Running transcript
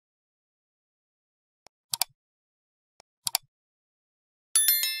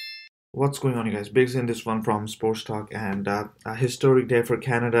What's going on, you guys? Biggs in this one from Sports Talk, and a historic day for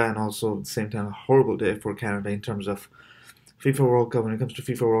Canada, and also at the same time a horrible day for Canada in terms of FIFA World Cup. When it comes to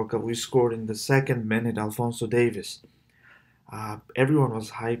FIFA World Cup, we scored in the second minute, Alfonso Davis. Everyone was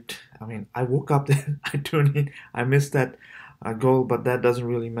hyped. I mean, I woke up, then I tuned in, I missed that goal, but that doesn't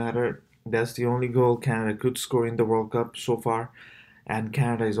really matter. That's the only goal Canada could score in the World Cup so far, and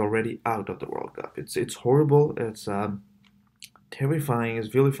Canada is already out of the World Cup. It's horrible. It's terrifying. It's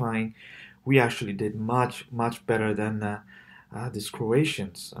vilifying. We actually did much better than these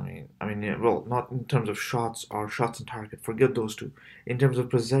Croatians. Yeah, well, not in terms of shots or shots on target. Forget those two. In terms of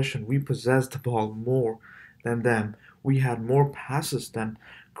possession, we possessed the ball more than them. We had more passes than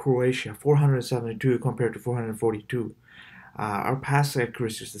Croatia, 472 compared to 442. Our pass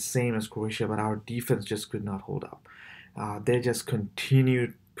accuracy is the same as Croatia, but our defense just could not hold up. They just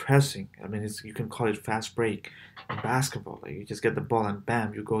continued pressing. I mean, you can call it fast break in basketball. Like you just get the ball and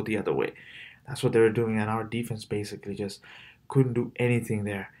bam, you go the other way. That's what they were doing, and our defense basically just couldn't do anything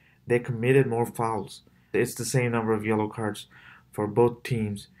there. They committed more fouls. It's the same number of yellow cards for both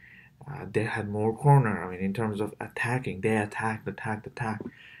teams. They had more corner. I mean, in terms of attacking, they attacked, and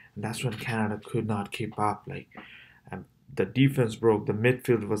that's when Canada could not keep up. The defense broke. The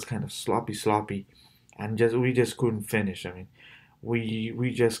midfield was kind of sloppy, and we just couldn't finish. I mean,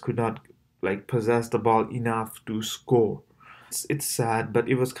 we just could not possess the ball enough to score. It's sad, but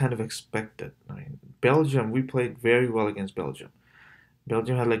it was kind of expected. I mean, Belgium, we played very well against Belgium.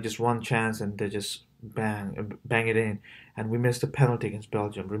 Belgium had just one chance and they just bang it in, and we missed a penalty against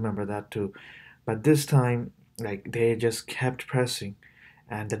Belgium. Remember that too. But this time, they just kept pressing,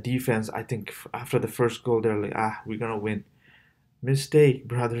 and the defense. I think after the first goal, they're like, we're gonna win. Mistake,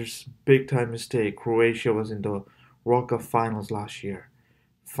 brothers, big time mistake. Croatia was in the World Cup finals last year.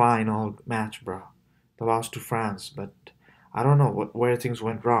 Final match, bro. They lost to France, but I don't know where things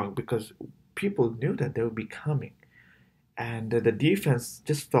went wrong because people knew that they would be coming, and the defense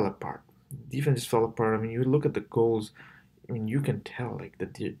just fell apart. Defense just fell apart. I mean, you look at the goals. I mean, you can tell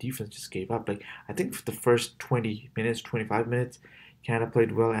the defense just gave up. I think for the first 20 minutes, 25 minutes, Canada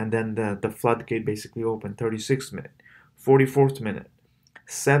played well, and then the floodgate basically opened. 36th minute, 44th minute,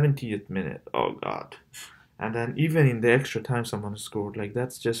 70th minute. Oh God! And then even in the extra time, someone scored.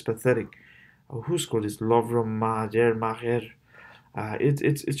 That's just pathetic. Who scored this? Lovro Maher.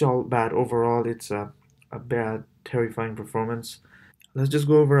 It's all bad overall. It's a bad, terrifying performance. Let's just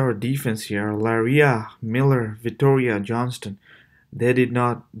go over our defense here. Laria, Miller, Vittoria, Johnston. They did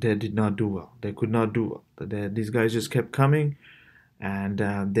not do well. They could not do well. These guys just kept coming, and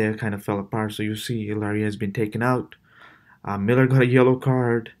they kind of fell apart. So you see, Laria has been taken out. Miller got a yellow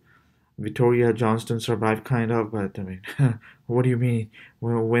card. Victoria Johnston survived kind of, but I mean, what do you mean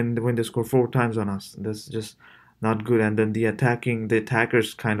when they score four times on us? That's just not good. And then the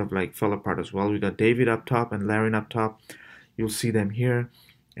attackers kind of fell apart as well. We got David up top and Laren up top. You'll see them here,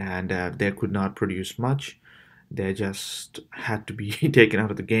 and they could not produce much. They just had to be taken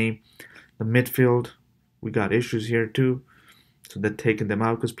out of the game. The midfield, we got issues here too, so they're taking them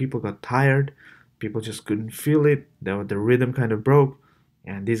out because people got tired. People just couldn't feel it. The rhythm kind of broke,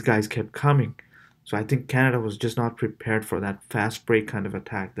 and these guys kept coming. So I think Canada was just not prepared for that fast break kind of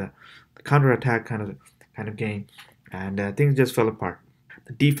attack, the counter attack kind of game, and things just fell apart.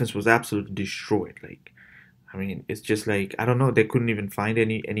 The defense was absolutely destroyed. I mean, it's just I don't know. They couldn't even find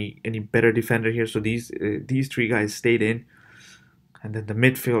any better defender here. So these three guys stayed in, and then the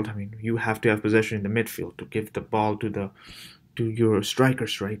midfield. I mean, you have to have possession in the midfield to give the ball to your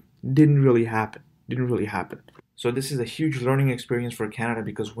strikers, right? Didn't really happen. Didn't really happen. So this is a huge learning experience for Canada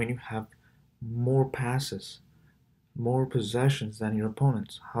because when you have more passes, more possessions than your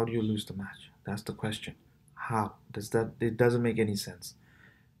opponents, how do you lose the match? That's the question. How does that? It doesn't make any sense.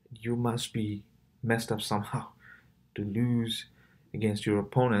 You must be messed up somehow to lose against your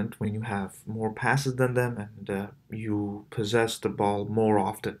opponent when you have more passes than them and you possess the ball more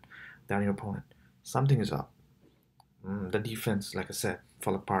often than your opponent. Something is up. The defense, like I said,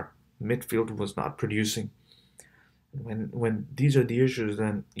 fell apart. Midfield was not producing. When these are the issues,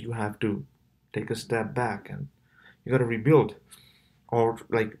 then you have to take a step back and you got to rebuild or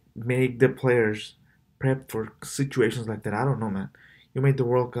make the players prep for situations like that. I don't know, man. You made the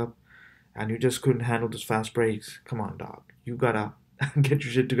World Cup and you just couldn't handle those fast breaks. Come on, dog. You gotta get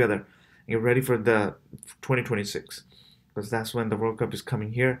your shit together and get ready for the 2026 because that's when the World Cup is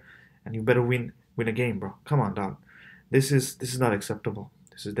coming here, and you better win a game, bro. Come on, dog. This is not acceptable.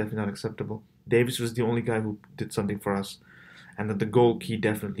 This is definitely not acceptable. Davis was the only guy who did something for us, and then the goal key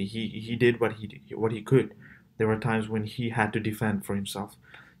definitely he did what he could. There were times when he had to defend for himself.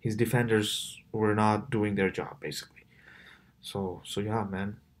 His defenders were not doing their job basically. So yeah,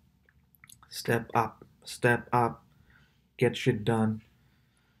 man. Step up, get shit done,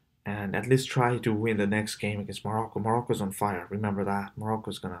 and at least try to win the next game against Morocco. Morocco's on fire. Remember that.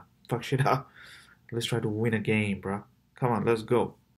 Morocco's gonna fuck shit up. Let's try to win a game, bro. Come on, let's go.